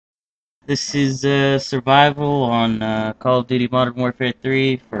This is survival on Call of Duty Modern Warfare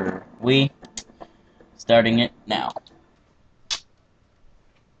 3 for Wii. Starting it now.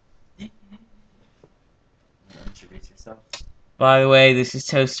 Introduce yourself. By the way, this is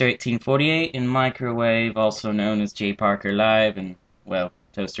Toaster1848 in Microwave, also known as J Parker Live, and, well,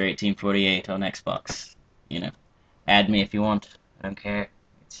 Toaster1848 on Xbox. You know, add me if you want. I don't care.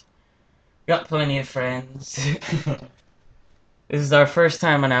 Got plenty of friends. This is our first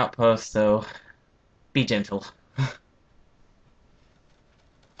time on Outpost, so be gentle.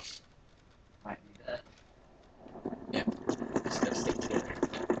 Might do that. Yeah, just gotta stick together.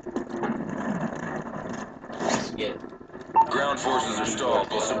 Just get Ground forces are stalled.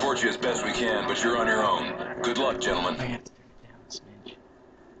 We'll support you as best we can, but you're on your own. Good luck, gentlemen. I have to turn it down a smidge.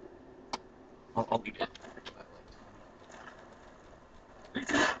 I'll leave it.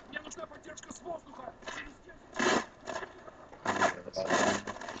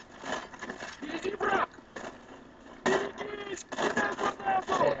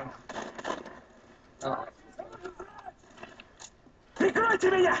 Прикройте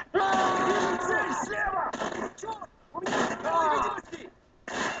меня! Цель слева! Черт! У меня видимости!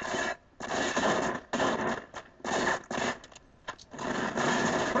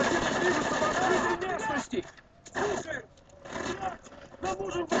 Противник движется по открытой местности! Слушай! Нам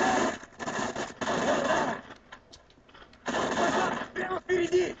нужен враг! Прямо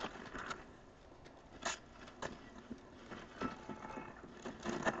впереди!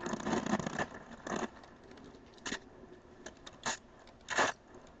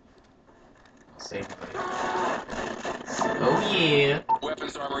 Oh yeah!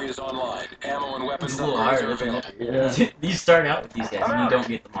 Weapons armory is online. Ammo and weapons It's a little upgrades hard, are isn't available. it? Yeah. You start out with these guys and you don't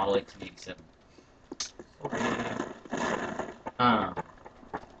get the Model 1887.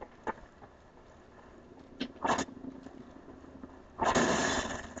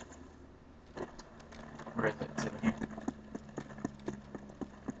 Where is it? It's in here.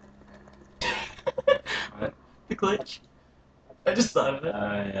 What? The glitch. I just thought of it.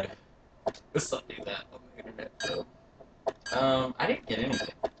 Yeah. There's something that on the internet. So. I didn't get anything.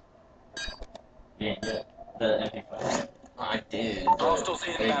 You didn't get the MP5? I did, but Hostiles I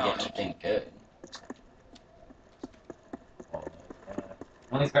didn't get inbound. anything good.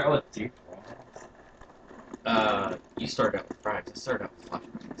 Only start with 2 frags. You started out with frags. I started out with 5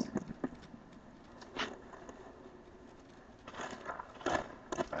 frags.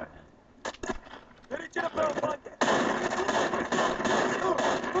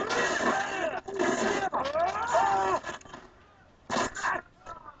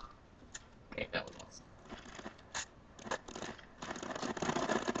 Okay, that was awesome.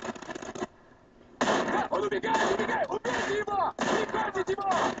 Он убегает! Убегает! Убейте его! Прикончите его!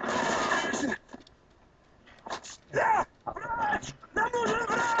 Да! Врач! Нам нужен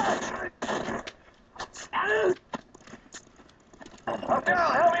врач! Help me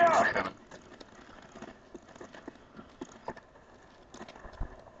out! Help me out!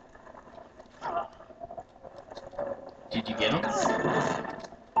 Did you get them?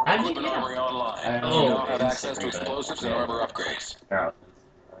 How did you Equipment get armory them? online. Oh, You now okay, have you access to said that. explosives and armor upgrades.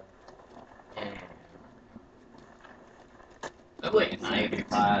 I'm like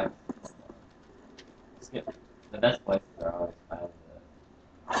 95. The best places are always the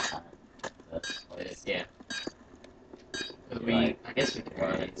best places. Yeah. I guess we can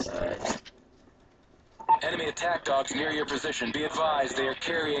run inside. Enemy attack dogs near your position. Be advised, they are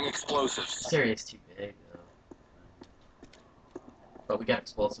carrying explosives. This area's too big, though. But we got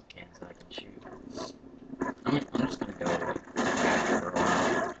explosive cans that I can shoot. I'm just gonna go back for a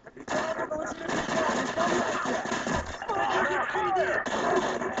while.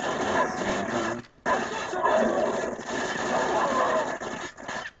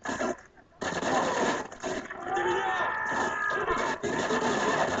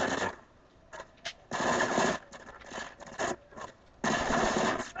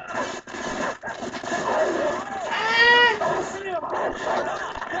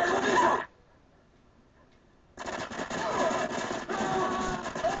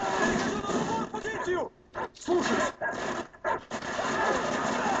 Слушай!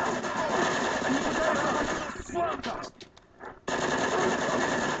 Они пытаются с фланга!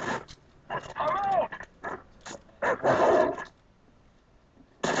 Алло!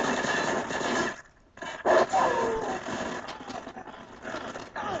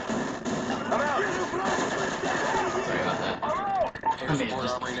 Sorry about that. I may have Support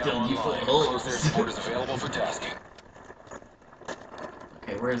just armory now filled you full online. of Close air holes. support is available for tasking.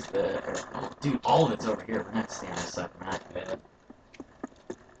 Okay, where's the... Oh, dude, all of it's over here. We're gonna have to stay on this side of the map, man.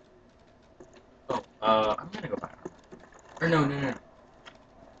 Oh, I'm gonna go back. Or no. Not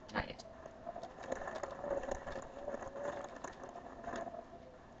yet.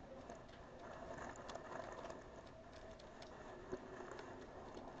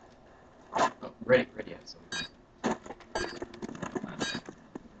 Ready, ready, so.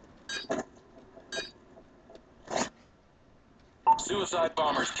 Suicide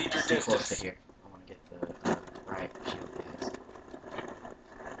bombers, keep your Stay close to distance. here. I want to get the riot shield guys.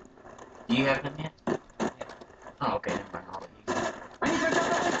 Do you have them yet? Oh, okay, never mind. I'll let you go.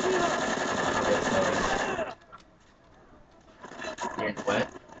 You're in the wet?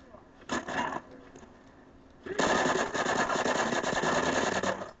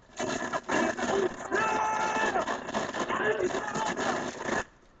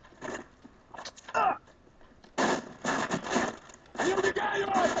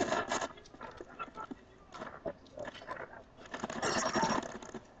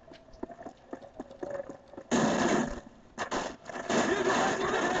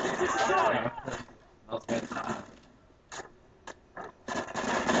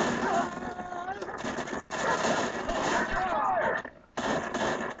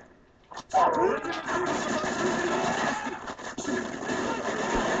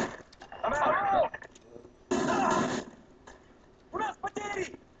 I'm out. У нас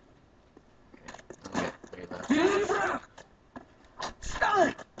потери! Okay, clear that.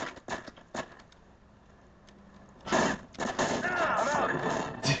 I'm out.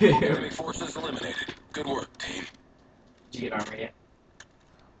 Dude. Enemy forces eliminated. Good work, team. Did you get armor yet?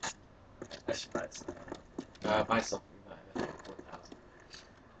 I should buy some. Myself revive at 4,000.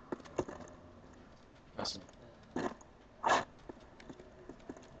 Custom.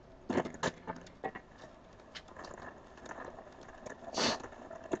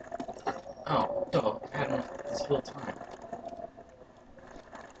 Oh, dog, I had enough this whole time.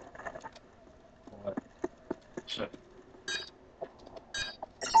 What? Shut up.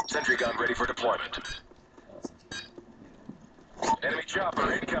 Sentry gun ready for deployment. Enemy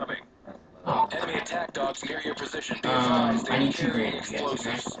chopper incoming. Oh, Enemy attack dogs near your position. Be advised, they I are need 2 carrying grand. You got 2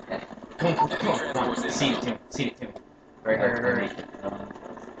 grand? explosives. Come on, come on, Enemy come on, transports Seed it inbound. to me, seed it to me. Hurry, hurry, hurry.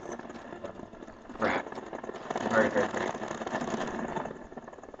 Crap. Hurry, hurry, hurry.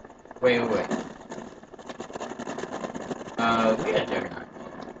 Wait, wait, wait. We got a Juggernaut.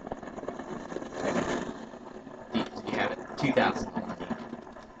 Do you have it? 2,000 on the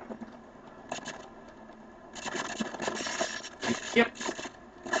Yep.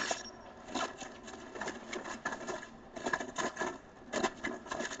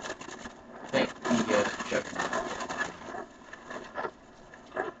 Thank the Juggernaut.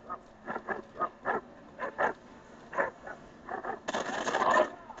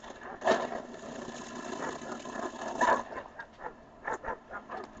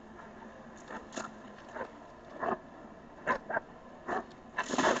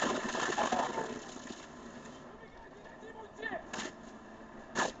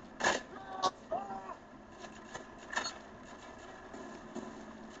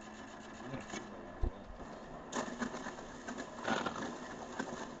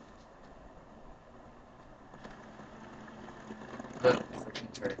 The freaking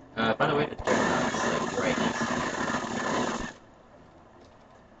turret. By the way, the Juggernaut is like right next to me.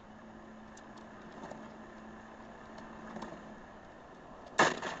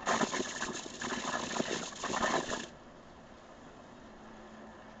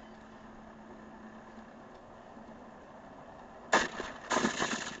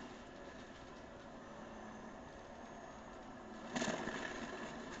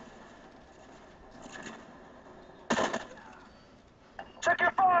 Check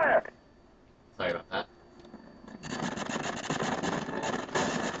your fire! Sorry about that.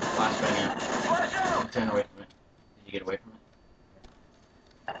 Flashbang out. Flash out! Turn away from it. Did you get away from it?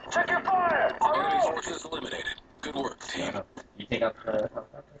 Check your fire! Enemy forces eliminated. Good work, team. You take out the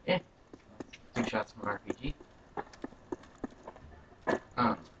helicopter? Yeah. 2 shots from RPG.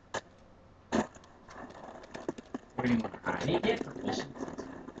 Where do you want to hide? Can you get permission?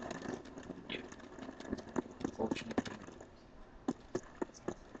 Unfortunately.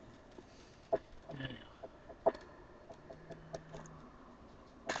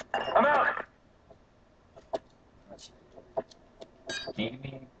 I'm out! Can you give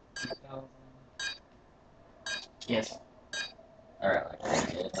me 2,000? Yes. Alright,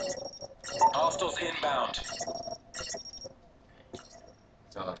 like it. Hostiles inbound.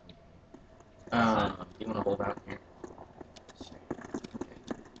 That's all I can give you. Do you want to hold out here?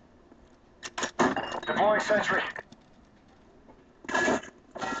 Deploying sentry.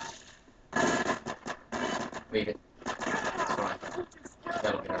 Leave it. It's fine.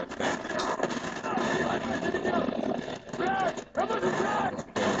 That'll get our back.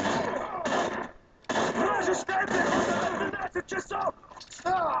 Вражий снайпер! 12 часов!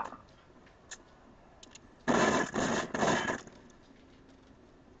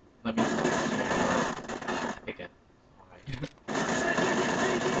 Let me.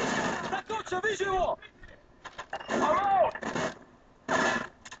 Вижу его! I'm out!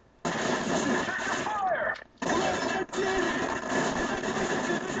 Fire!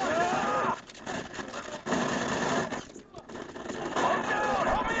 I'm down!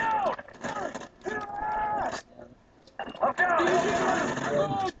 Help me out! I'm down! I'm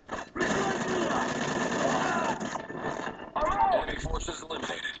out! Enemy forces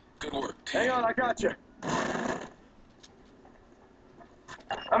eliminated. Good work, team. Hang on, I got you.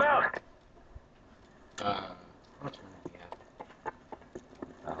 I'm out. How much money do you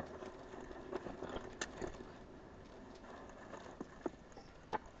have?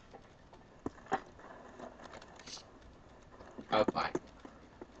 Oh, fine.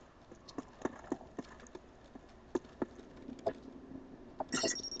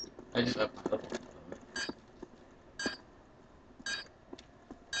 I just up my level.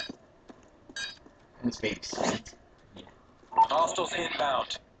 And this baby's sweet. Hostiles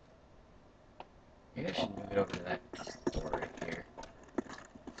inbound. Maybe I should move it over to that door right here.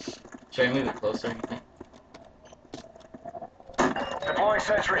 Should I move it closer, you think? Deploying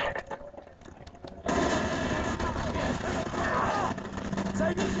sentry.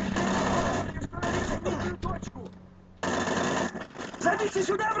 Зовите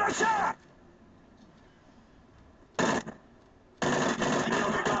сюда врача! Не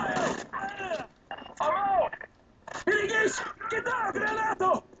убегаю! I'm out! Берегись! Кидаю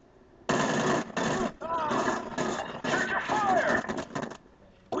гранату! Check your fire!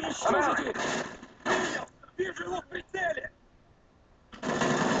 Уничтожите! Принял! Вижу его в прицеле!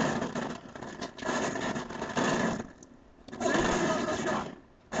 Соединение врача!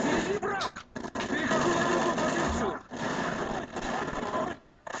 Впереди враг! Перехожу на другую позицию!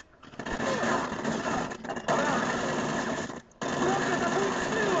 Враг атакует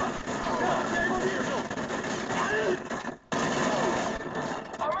слева! Да, я его вижу!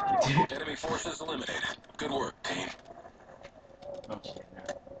 I'm out! Enemy forces eliminated. Good work, team. Oh shit, no.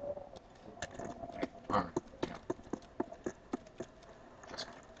 Armor. No.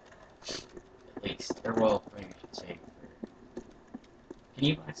 At least. Or well, maybe I should say. Can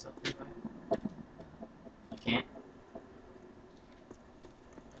you buy something? You can't?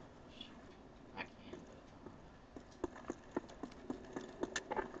 I can,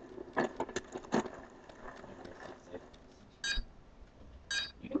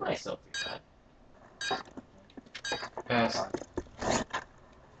 but you can buy self-revive. Pass.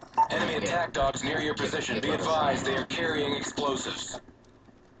 Enemy attack dogs near your position. Be advised, they are carrying explosives.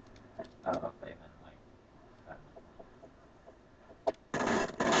 Oh, okay, then, like,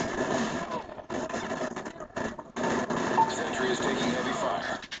 Sentry is taking heavy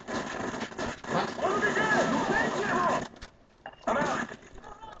fire. Он убегает! Убейте его! I'm out!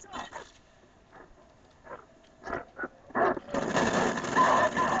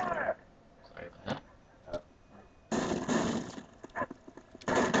 Sorry about that.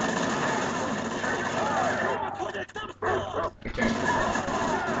 Подходит к нам снова! Your turn.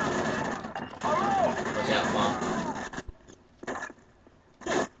 Watch out, Mom.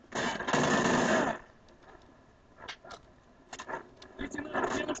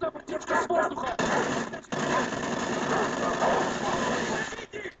 Лейтенант, мне нужна поддержка с воздуха!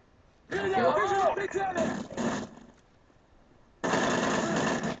 Принял! Вижу его в прицеле!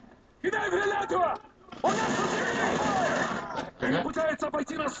 Кидай гранату! У нас тут они пытаются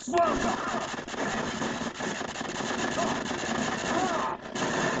обойти нас с фланга!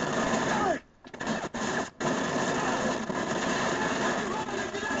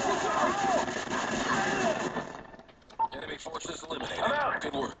 Enemy forces eliminated. I'm out.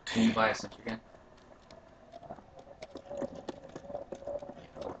 Good work, Can you team. buy a sentry gun?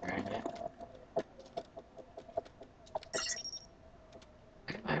 Yeah, yet.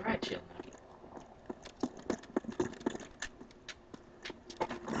 I can buy a riot shield now.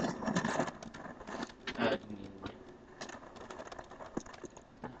 Do you need one?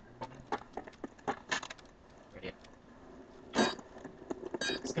 Ready up.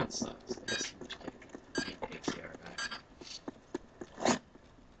 This gun sucks. It has too much kick. I need the ACR back.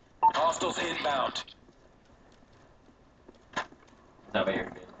 Hostiles inbound. is that what you're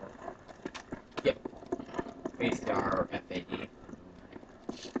doing? Yep. ACR or FAD.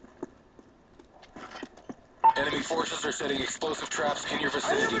 Enemy forces are setting explosive traps in your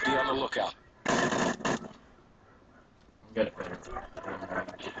vicinity. Be on the lookout. I'm good at better.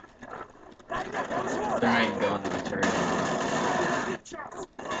 They're not even going to the turret.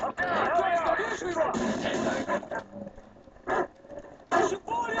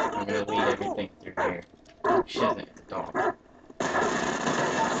 I'm gonna lead everything through here. Shit, it's a dog. I'm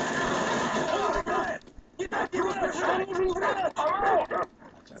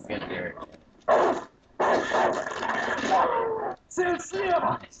gonna hurt.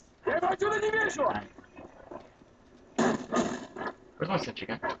 Honest. Я его отсюда не вижу! Where's my sentry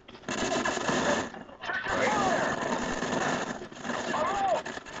gun? Алло!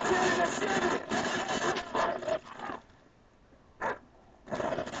 Цели на севере!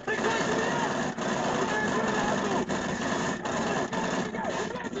 Прикройте меня!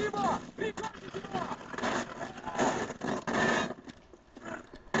 Убейте его! Прикройте его!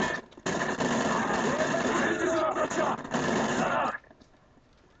 Убейте этого врача!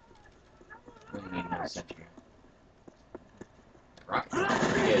 Really need another sentry gun. Rocket.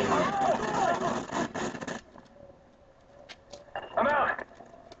 Yeah. I'm out!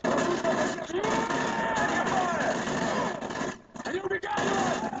 Они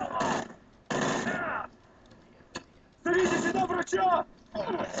убегают! Зовите сюда врача!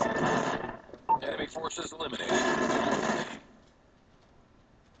 Enemy forces eliminated.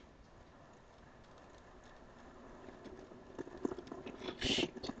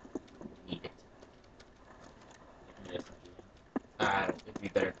 Shoot. Need it. It'd be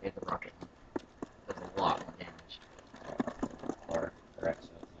better if they had the rocket one. Does a lot more damage. Or extra.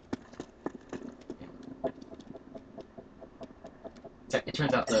 It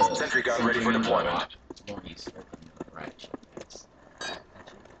turns out the Sentry gun ready for guns are a deployment. lot more useful than the riot shield guns.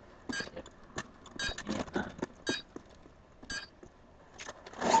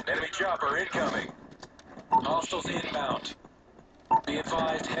 Enemy chopper incoming. Hostiles inbound. Be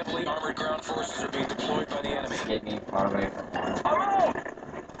advised, heavily armored ground forces are being deployed by the enemy. Get me far away from here. Алло!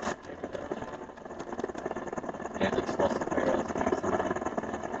 Get explosive barrels.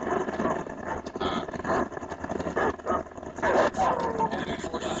 Enemy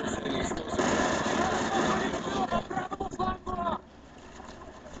forces are setting explosive. По правому флангу!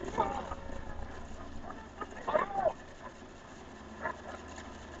 Алло!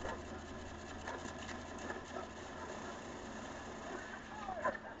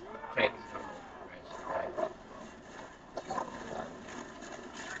 Okay.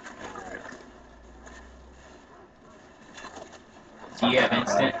 Do you have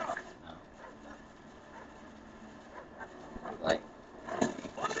instant? Like,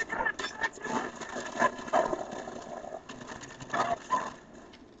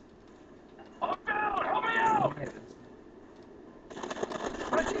 I'm down! Help me out!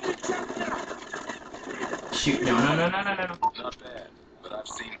 Противник чертня! Shoot, no. Not bad, but I've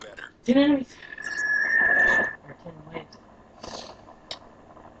seen better. 10 enemies! or 10 waves.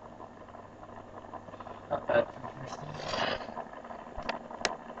 Not bad for the first time.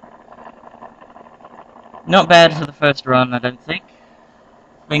 Not bad for the first run, I don't think.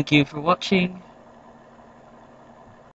 Thank you for watching.